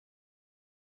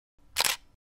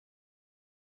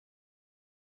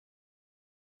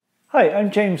Hi,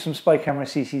 I'm James from Spy Camera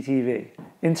CCTV.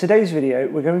 In today's video,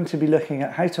 we're going to be looking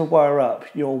at how to wire up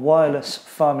your wireless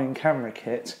farming camera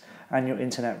kit and your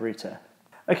internet router.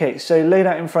 Okay, so laid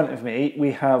out in front of me,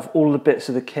 we have all the bits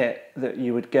of the kit that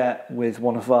you would get with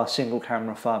one of our single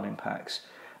camera farming packs.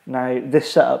 Now, this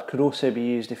setup could also be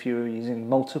used if you were using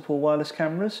multiple wireless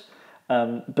cameras,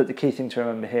 but the key thing to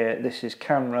remember here, this is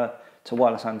camera to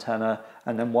wireless antenna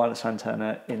and then wireless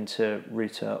antenna into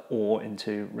router or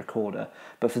into recorder.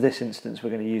 But for this instance,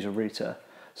 we're going to use a router.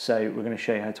 So we're going to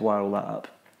show you how to wire all that up.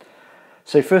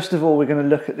 So first of all, we're going to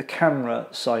look at the camera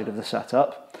side of the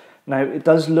setup. Now it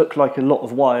does look like a lot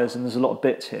of wires and there's a lot of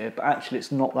bits here, but actually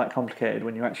it's not that complicated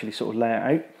when you actually sort of lay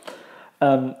it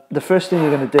out. The first thing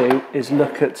you're going to do is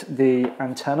look at the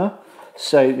antenna.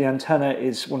 So the antenna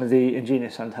is one of the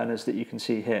Ingenious antennas that you can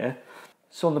see here.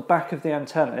 So on the back of the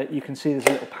antenna, you can see there's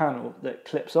a little panel that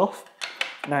clips off.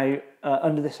 Now,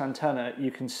 under this antenna,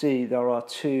 you can see there are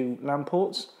two LAN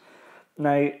ports.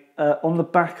 Now, on the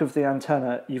back of the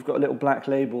antenna, you've got a little black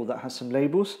label that has some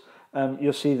labels.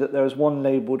 You'll see that there is one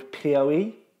labelled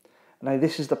PoE. Now,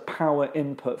 this is the power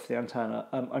input for the antenna.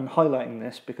 I'm highlighting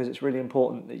this because it's really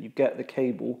important that you get the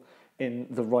cable in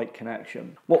the right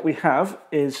connection. What we have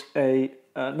is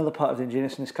another part of the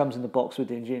Ingenious, and this comes in the box with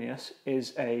the Ingenious,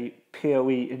 is a PoE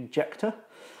injector.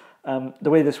 The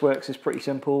way this works is pretty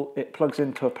simple. It plugs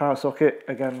into a power socket,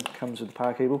 again comes with the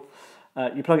power cable.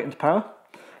 You plug it into power.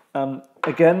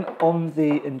 Again, on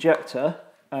the injector,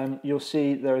 you'll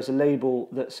see there is a label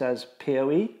that says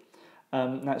PoE.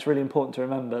 That's really important to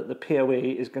remember. The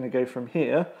PoE is going to go from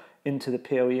here into the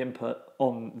PoE input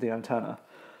on the antenna.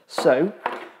 So,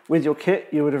 with your kit,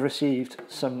 you would have received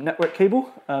some network cable.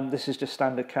 This is just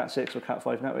standard Cat6 or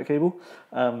Cat5 network cable,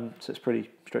 so it's pretty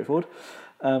straightforward.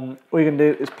 All you're going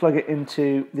to do is plug it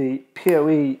into the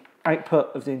PoE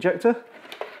output of the injector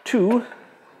to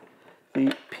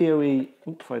the PoE,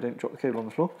 oops, if I don't drop the cable on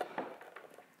the floor,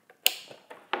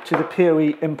 to the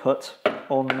PoE input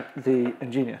on the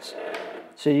Ingenious.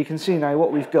 So you can see now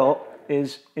what we've got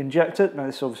is injector. Now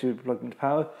this obviously will be plugged into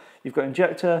power. You've got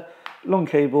injector, long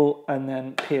cable, and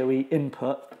then PoE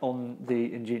input on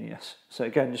the Ingenious. So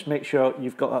again, just make sure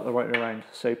you've got that the right way around.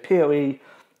 So PoE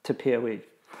to PoE.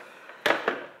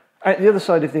 At the other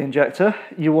side of the injector,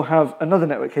 you will have another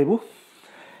network cable.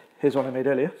 Here's one I made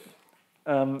earlier.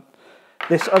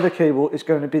 This other cable is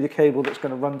going to be the cable that's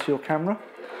going to run to your camera.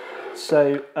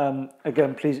 So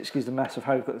again, please excuse the mess of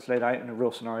how we've got this laid out. In a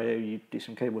real scenario, you do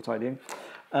some cable tidying.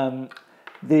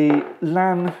 The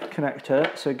LAN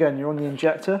connector, so again, you're on the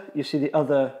injector, you see the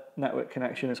other network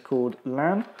connection is called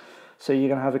LAN. So you're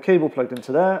going to have a cable plugged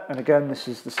into there, and again, this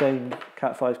is the same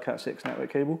Cat5, Cat6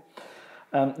 network cable.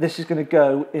 This is going to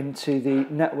go into the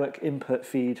network input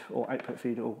feed, or output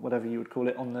feed, or whatever you would call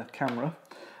it, on the camera.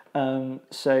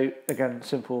 So again,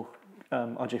 simple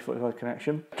RJ45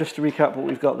 connection. Just to recap what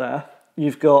we've got there,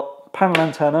 you've got panel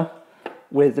antenna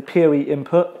with the PoE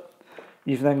input.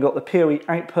 You've then got the PoE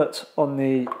output on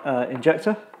the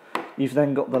injector. You've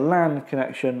then got the LAN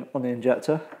connection on the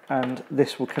injector, and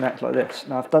this will connect like this.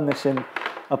 Now I've done this in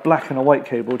a black and a white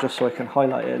cable just so I can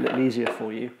highlight it a little easier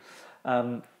for you.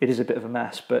 It is a bit of a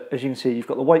mess, but as you can see, you've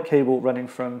got the white cable running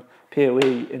from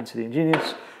PoE into the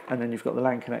Ingenious, and then you've got the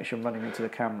LAN connection running into the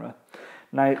camera.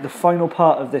 Now the final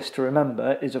part of this to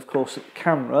remember is, of course, that the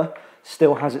camera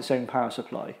still has its own power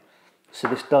supply. So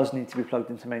this does need to be plugged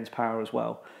into mains power as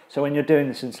well. So when you're doing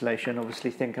this installation, obviously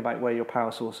think about where your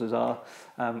power sources are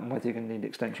and whether you're going to need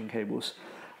extension cables.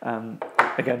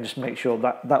 Again, just make sure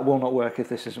that that will not work if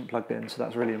this isn't plugged in, so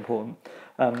that's really important.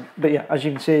 But yeah, as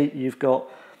you can see, you've got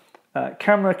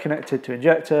camera connected to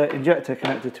injector, injector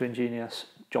connected to Ingenious,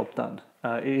 job done.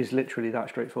 It is literally that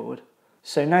straightforward.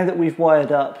 So now that we've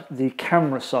wired up the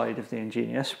camera side of the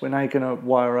Ingenious, we're now going to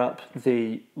wire up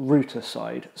the router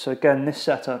side. So again, this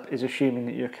setup is assuming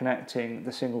that you're connecting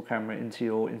the single camera into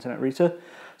your internet router.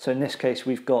 So in this case,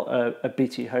 we've got a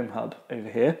BT Home Hub over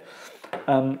here.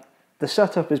 The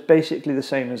setup is basically the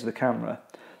same as the camera.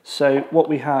 So what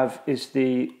we have is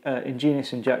the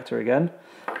Ingenious injector again,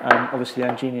 obviously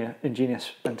the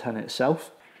Ingenious antenna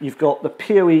itself. You've got the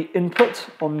PoE input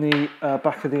on the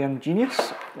back of the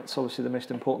Ingenious. That's obviously the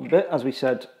most important bit, as we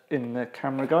said in the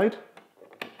camera guide.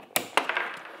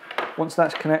 Once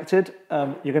that's connected,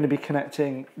 you're going to be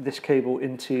connecting this cable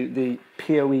into the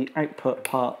PoE output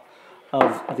part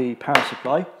of the power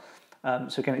supply.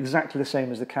 So again, exactly the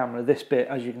same as the camera. This bit,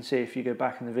 as you can see if you go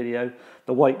back in the video,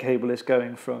 the white cable is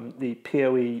going from the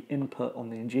PoE input on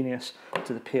the Ingenious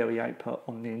to the PoE output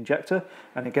on the injector,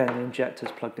 and again the injector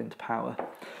is plugged into power.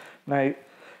 Now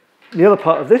the other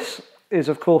part of this is,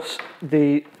 of course,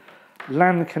 the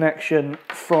LAN connection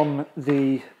from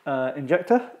the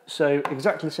injector, so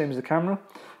exactly the same as the camera.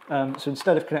 So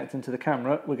instead of connecting to the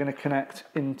camera, we're going to connect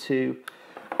into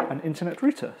an internet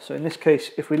router. So in this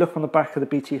case, if we look on the back of the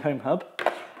BT Home Hub,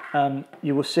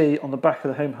 you will see on the back of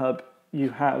the Home Hub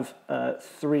you have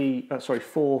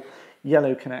 4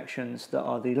 yellow connections that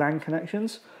are the LAN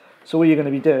connections. So what you're going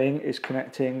to be doing is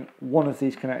connecting one of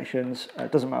these connections,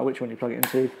 it doesn't matter which one you plug it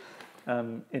into,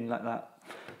 in like that.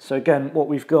 So again, what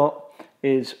we've got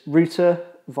is router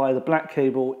via the black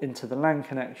cable into the LAN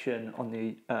connection on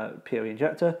the PoE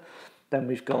injector. Then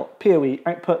we've got PoE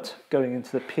output going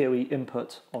into the PoE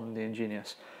input on the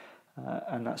Ingenious,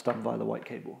 and that's done via the white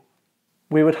cable.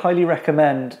 We would highly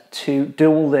recommend to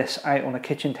do all this out on a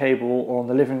kitchen table or on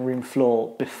the living room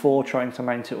floor before trying to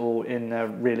mount it all in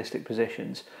realistic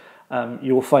positions.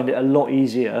 You will find it a lot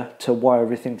easier to wire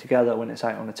everything together when it's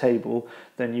out on a table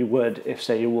than you would if,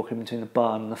 say, you're walking between the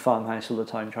barn and the farmhouse all the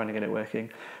time trying to get it working.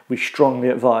 We strongly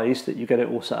advise that you get it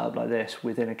all set up like this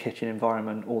within a kitchen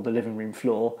environment or the living room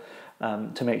floor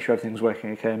to make sure everything's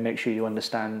working okay and make sure you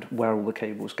understand where all the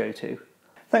cables go to.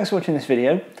 Thanks for watching this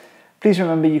video. Please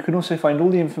remember you can also find all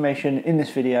the information in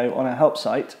this video on our help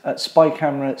site at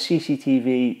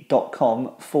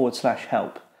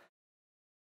spycameracctv.com/help.